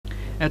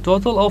A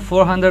total of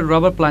 400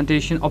 rubber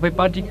plantation of a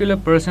particular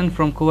person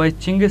from Khowai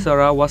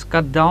Singicharra was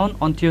cut down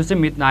on Tuesday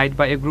midnight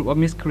by a group of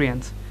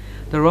miscreants.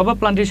 The rubber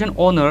plantation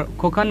owner,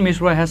 Khokan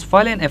Mishra, has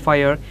filed an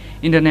FIR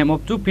in the name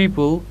of 2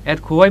 people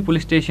at Khowai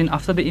Police Station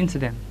after the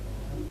incident.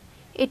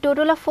 A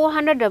total of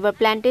 400 rubber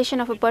plantation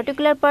of a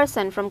particular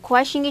person from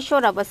Khowai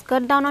Singicharra was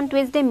cut down on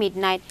Tuesday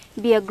midnight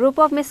by a group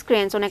of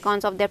miscreants on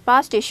account of their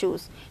past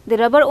issues. The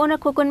rubber owner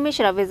Khokan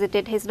Mishra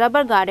visited his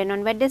rubber garden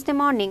on Wednesday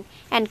morning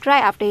and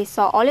cried after he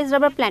saw all his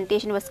rubber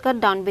plantation was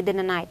cut down within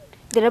a night.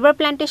 The rubber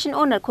plantation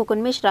owner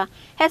Khokan Mishra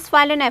has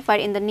filed an FIR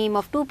in the name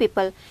of 2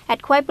 people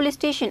at Khowai Police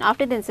Station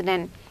after the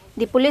incident.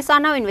 The police are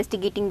now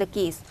investigating the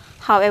case.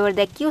 However,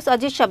 the accused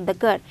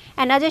The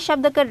and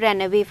Ajay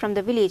ran away from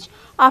the village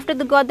after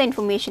they got the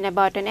information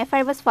about an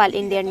FIR was filed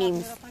in their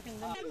names.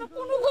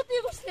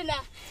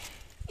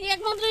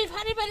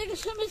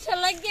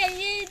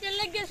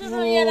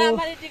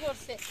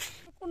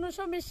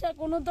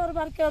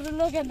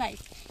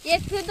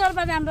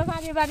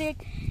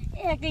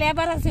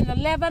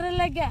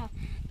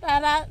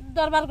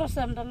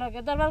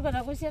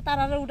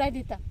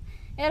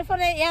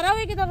 এরপরে এরাও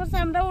কিতা করছে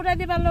আমরা উড়াই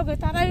দিবার লগে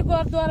তারাই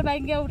ঘর দুয়ার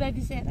ভাঙ্গিয়া উড়াই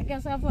দিছে এটা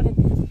গেছা পরে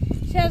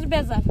শেষ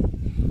বেজার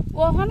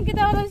ওহন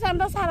কিতা হইছে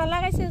আমরা সারা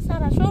লাগাইছে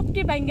সারা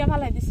সবটি ভাঙ্গিয়া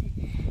ফালাই দিছে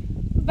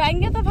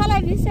ভাঙ্গিয়া তো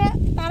ফালাই দিছে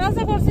তারা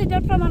যে করছে এটা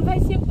প্রমাণ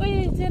পাইছি ওই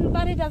যে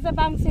বাড়িটা যে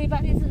ভাঙছে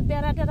বাড়ি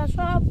বেড়া টেরা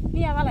সব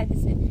নিয়ে ফালাই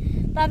দিছে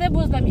তাদের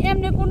বুঝলাম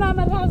এমনি কোনো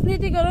আমার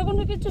রাজনীতিকের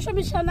কোনো কিছু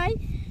সমস্যা নাই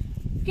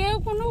কেউ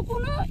কোনো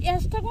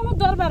এক্সট্রা কোনো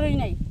দরবারই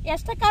নাই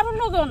এক্সট্রা কারোর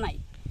লগেও নাই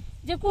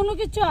যে কোনো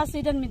কিছু আছে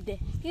এটার মধ্যে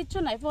কিছু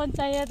নাই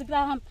পঞ্চায়েত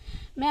গ্রাম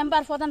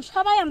মেম্বার প্রধান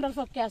সবাই আমরার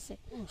পক্ষে আছে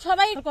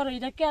সবাই করে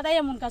এটা কেডাই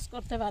এমন কাজ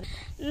করতে পারে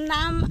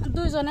নাম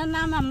 2 জনের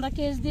নাম আমরা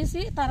কেস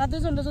দিয়েছি তারা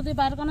 2 জন যদি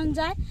বার করেন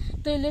যায়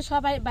তাইলে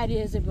সবাই বাইরে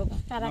হয়ে যাবে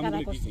কারা কারা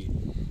করছে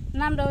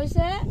নামটা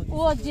হইছে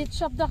অজিত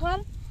শব্দকর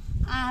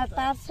আর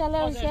তার ছেলে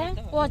হইছে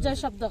অজয়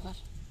শব্দকর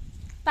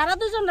তারা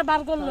 2 জনের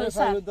বার করলো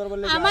স্যার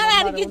আমার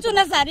আর কিছু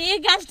না স্যার এই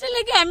গাছটা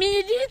লেগে আমি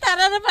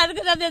তারা বার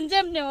করে দেন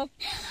যেমনি হোক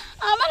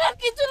আমার আর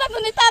কিছু না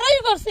তুমি তারাই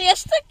করছে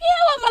এসতে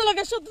কেউ আমার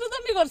লগে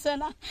শত্রুতামি করছে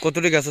না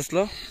কতটি গাছ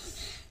আসলো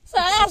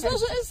স্যার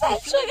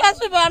 400 গাছ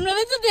হইব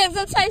আপনারা যদি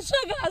একজন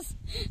 400 গাছ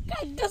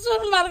কাটটা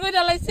চুর মার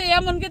করে লাইছে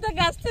এমন কি তা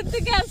গাছ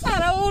থেকে আর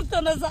সারা উঠতো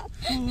না স্যার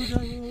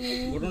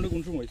ঘটনাটা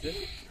কোন সময় হইছে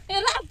এই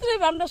রাত্রে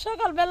আমরা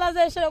সকাল বেলা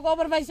যাই সে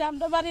খবর পাইছি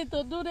আমরা বাড়ি তো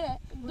দূরে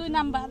 2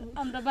 নাম্বার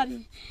আমরা বাড়ি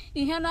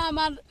ইহানা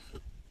আমার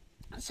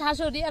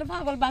শাশুড়ি আর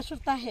পাগল বাসুর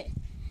তাহে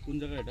কোন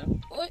জায়গা এটা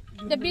ওই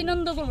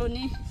Binanda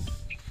colony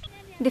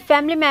The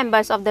family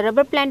members of the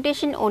rubber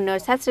plantation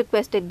owners has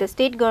requested the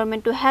state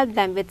government to help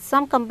them with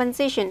some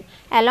compensation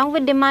along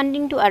with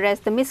demanding to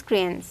arrest the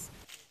miscreants.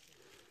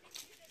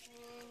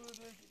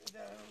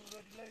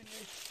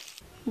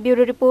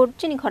 Bureau Report,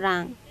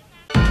 Khowai.